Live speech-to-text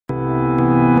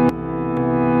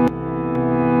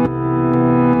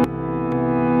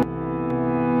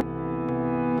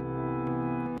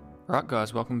Right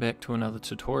guys, welcome back to another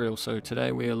tutorial. So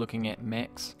today we are looking at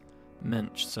Max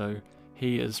Muench. So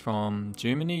he is from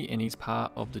Germany and he's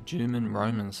part of the German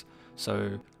Romans,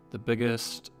 so the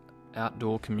biggest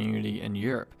outdoor community in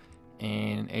Europe.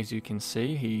 And as you can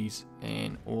see, he's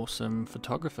an awesome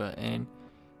photographer and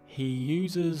he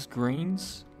uses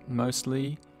greens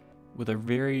mostly with a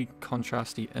very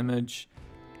contrasty image.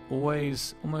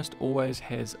 Almost always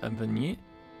has a vignette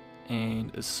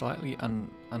and is slightly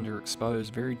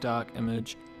underexposed, very dark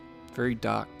image, very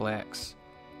dark blacks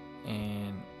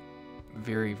and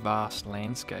very vast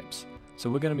landscapes. So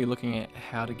we're going to be looking at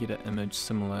how to get an image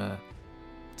similar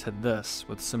to this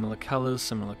with similar colors,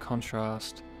 similar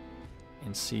contrast,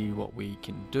 and see what we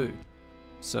can do.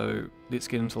 So let's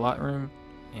get into Lightroom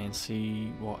and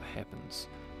see what happens.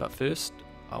 But first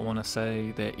I want to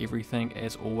say that everything,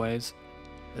 as always,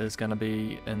 is going to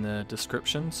be in the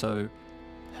description. So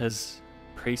his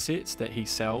presets that he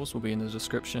sells will be in the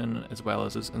description, as well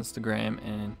as his Instagram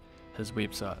and his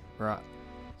website. Right,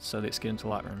 so let's get into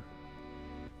Lightroom.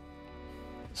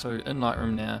 So in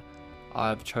Lightroom now,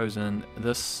 I've chosen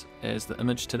this as the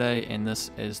image today and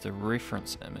this as the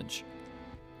reference image,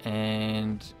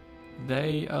 and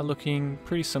they are looking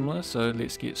pretty similar, so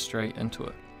let's get straight into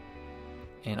it.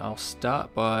 And I'll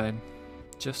start by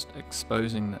just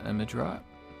exposing the image right.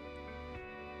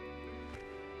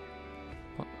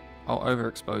 I'll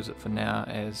overexpose it for now,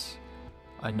 as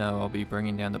I know I'll be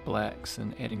bringing down the blacks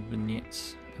and adding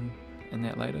vignettes and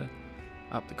that later.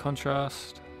 Up the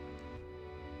contrast.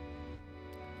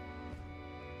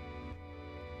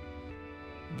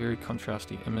 Very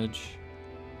contrasty image.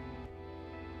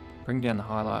 Bring down the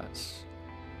highlights.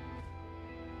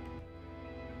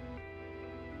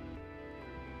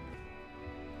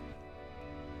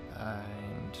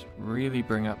 And really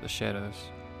bring up the shadows.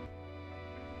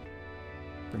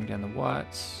 Bring down the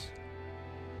whites,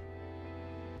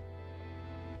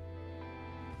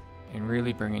 and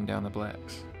really bringing down the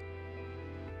blacks.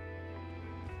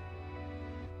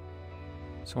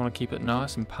 So I want to keep it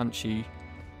nice and punchy,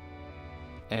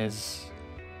 as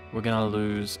we're going to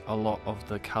lose a lot of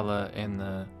the color and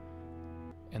the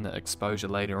exposure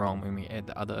later on when we add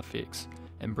the other effects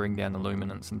and bring down the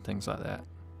luminance and things like that.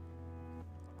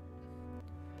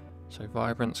 So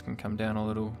vibrance can come down a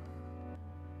little.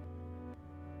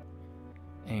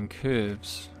 And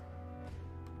curves,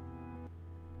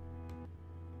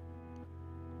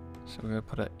 so we're going to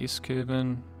put an S curve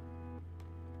in,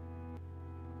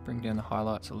 bring down the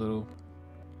highlights a little,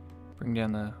 bring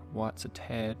down the whites a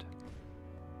tad,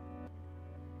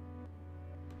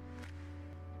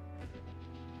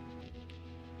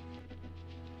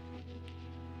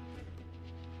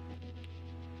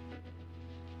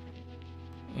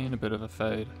 and a bit of a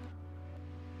fade.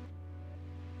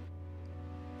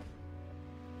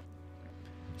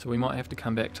 So we might have to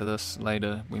come back to this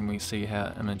later when we see how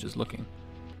our image is looking.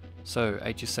 So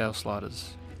HSL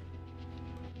sliders.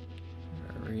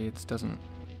 Reds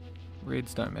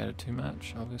don't matter too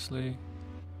much, obviously.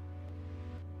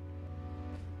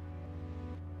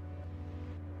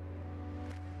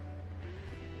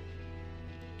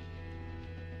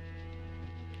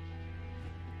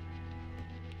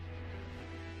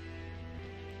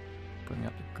 Bring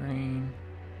up the green.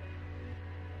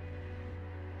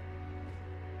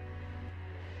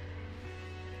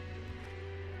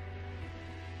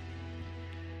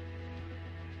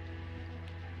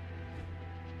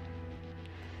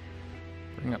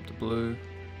 Bring up the blue.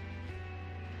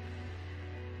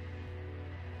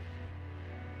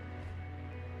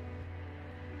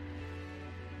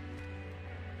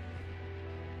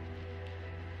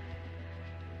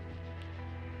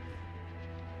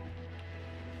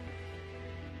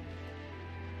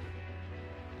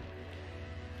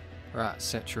 Right,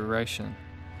 saturation.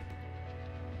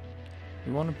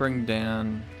 We want to bring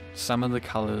down some of the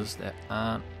colors that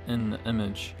aren't in the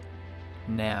image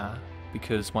now,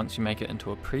 because once you make it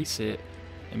into a preset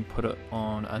and put it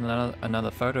on another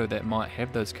photo that might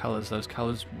have those colors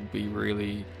will be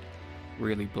really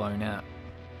blown out.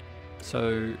 So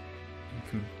you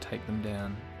can take them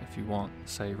down if you want,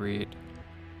 say red,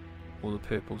 or the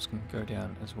purples can go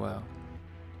down as well.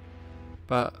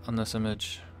 But on this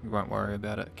image we won't worry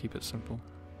about it, keep it simple.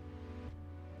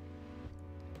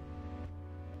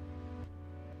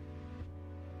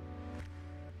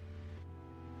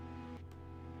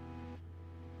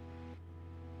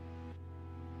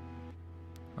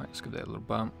 Right, let's give that a little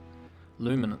bump.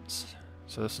 Luminance,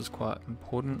 so this is quite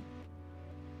important.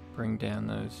 Bring down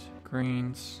those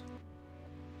greens,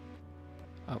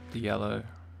 up the yellow,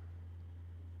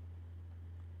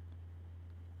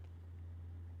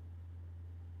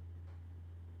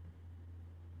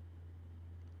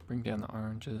 bring down the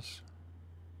oranges.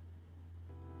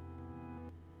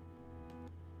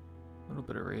 A little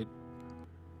bit of red.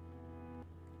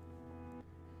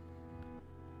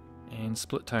 And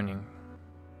split toning.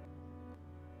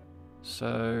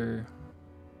 So,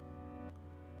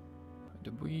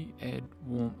 did we add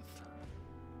warmth?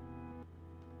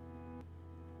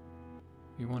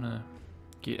 We want to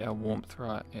get our warmth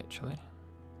right, actually.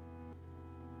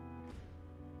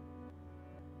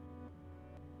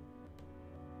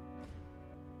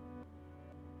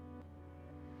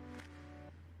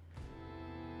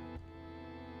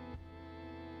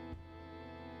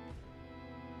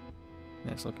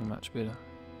 That's looking much better.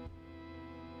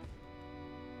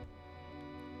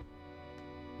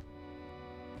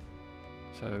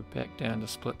 So back down to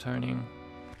split toning.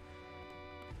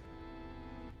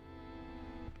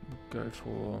 Go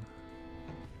for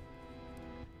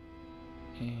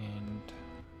and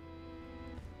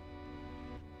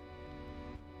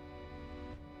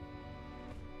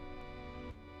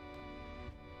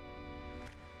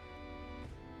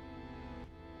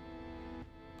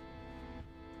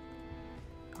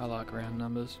I like round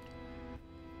numbers.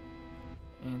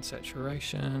 And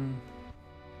saturation,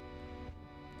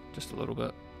 just a little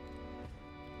bit.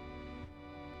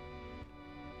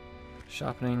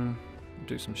 Sharpening,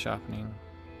 do some sharpening.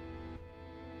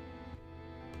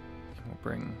 And we'll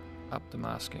bring up the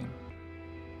masking.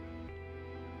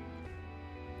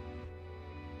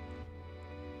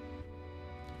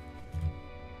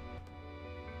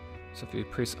 So if you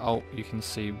press Alt, you can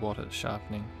see what it's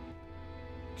sharpening.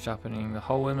 Sharpening the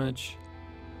whole image,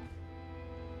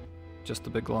 just the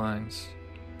big lines,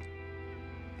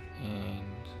 and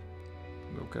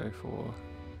we'll go for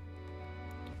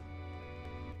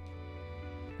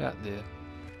about there.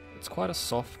 It's quite a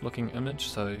soft looking image,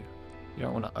 so you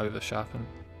don't want to over sharpen.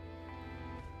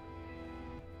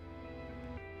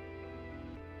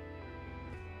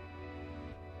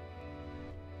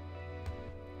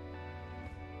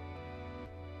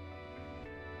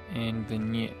 And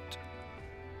vignette.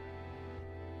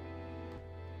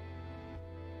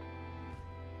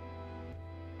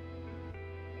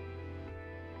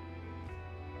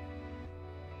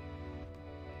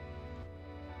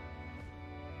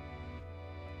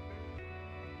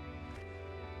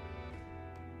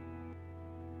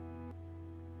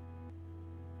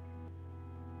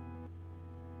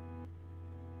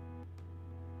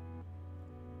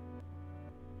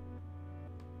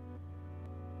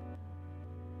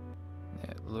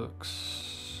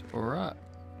 Looks alright.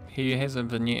 He has a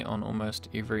vignette on almost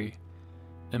every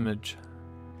image.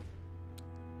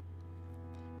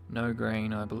 No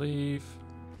grain, I believe.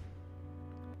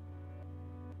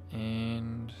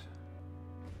 And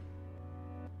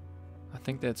I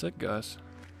think that's it, guys.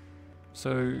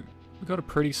 So we've got a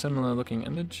pretty similar looking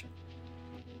image.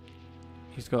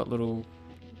 He's got little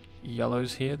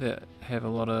yellows here that have a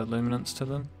lot of luminance to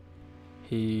them.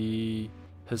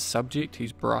 His subject,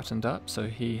 he's brightened up, so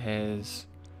he has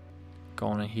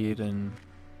gone ahead and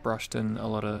brushed in a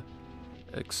lot of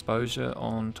exposure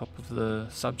on top of the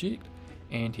subject,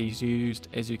 and he's used,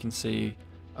 as you can see,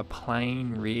 a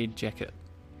plain red jacket.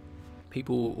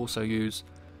 People also use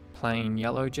plain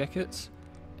yellow jackets,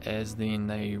 as then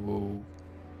they will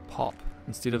pop.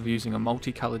 Instead of using a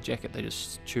multicolored jacket, they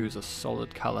just choose a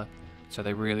solid color, so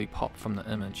they really pop from the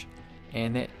image.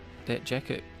 And that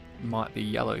jacket might be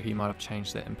yellow. He might have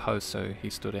changed that in post, so he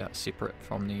stood out separate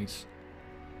from these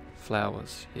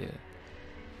flowers here.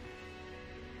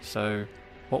 So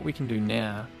what we can do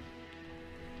now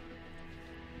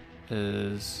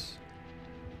is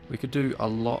we could do a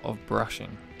lot of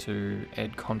brushing to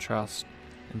add contrast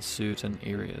in certain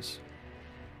areas,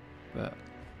 but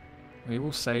we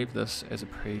will save this as a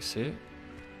preset.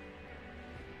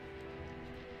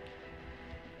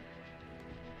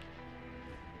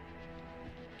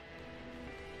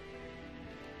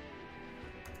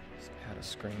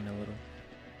 Screen a little.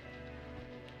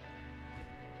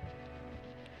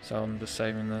 So I'm just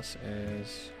saving this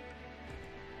as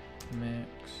max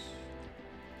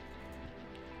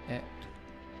at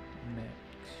max.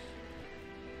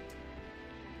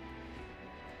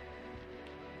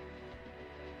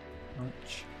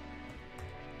 Much.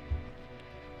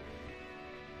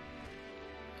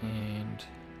 And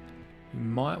you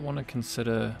might want to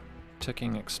consider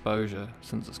ticking exposure,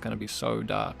 since it's going to be so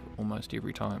dark almost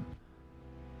every time.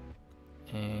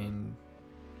 And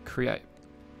create.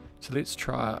 So let's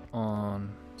try it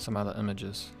on some other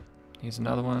images. Here's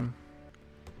another one.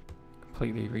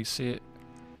 Completely reset.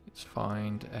 Let's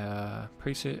find our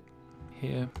preset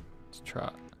here. Let's try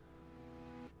it.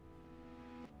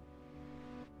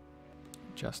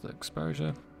 Adjust the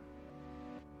exposure.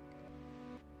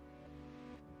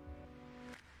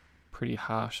 pretty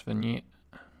harsh vignette.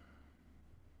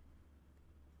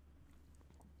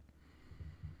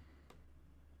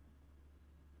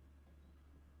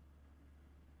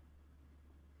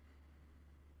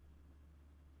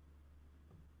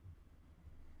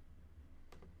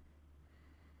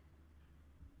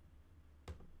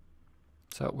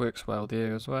 So it works well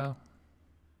there as well.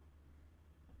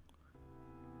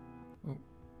 Ooh.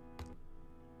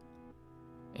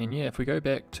 And yeah, if we go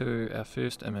back to our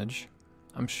first image,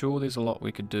 I'm sure there's a lot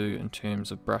we could do in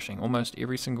terms of brushing. Almost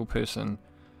every single person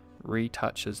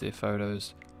retouches their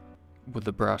photos with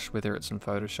the brush, whether it's in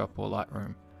Photoshop or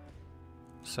Lightroom.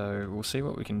 So we'll see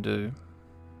what we can do.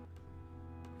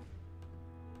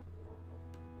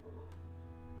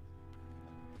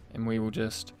 And we will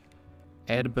just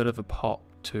add a bit of a pop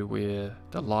to where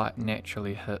the light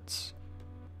naturally hits.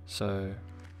 So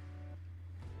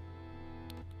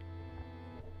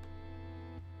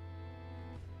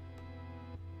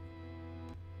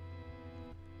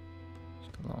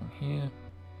just along here,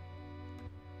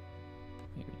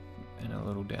 maybe, and a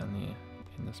little down there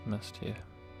in this mist here.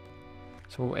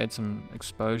 So we'll add some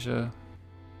exposure,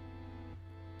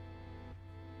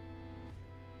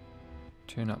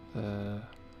 turn up the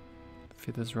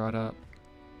feathers right up.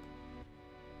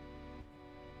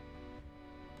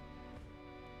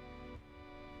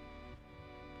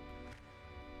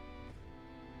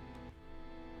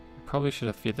 Probably should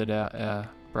have feathered out our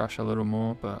brush a little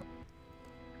more, but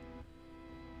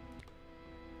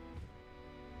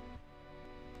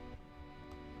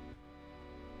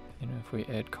you know, if we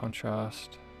add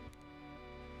contrast,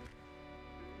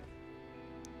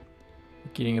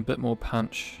 we're getting a bit more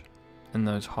punch in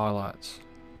those highlights.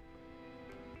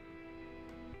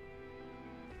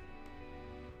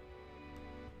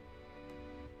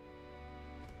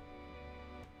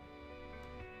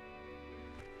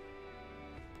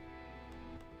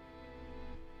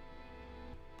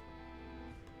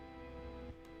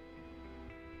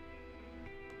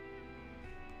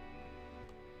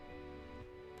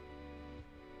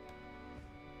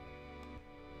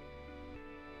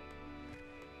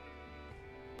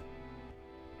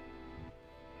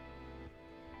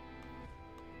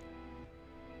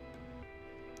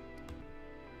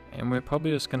 And we're probably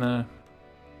just gonna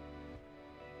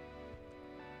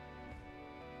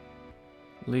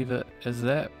leave it as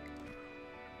that.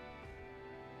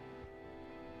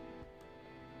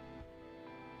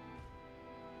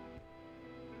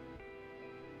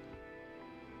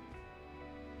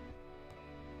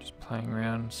 Just playing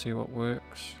around, see what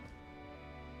works.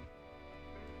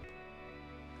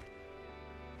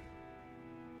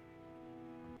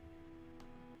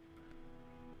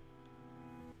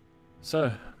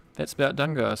 So that's about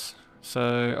done, guys.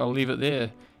 So I'll leave it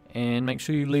there, and make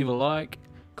sure you leave a like,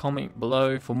 comment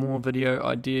below for more video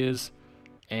ideas,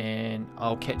 and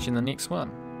I'll catch you in the next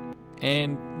one.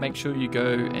 And make sure you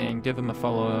go and give him a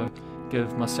follow,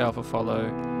 give myself a follow,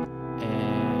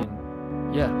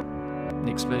 and yeah,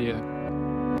 next video.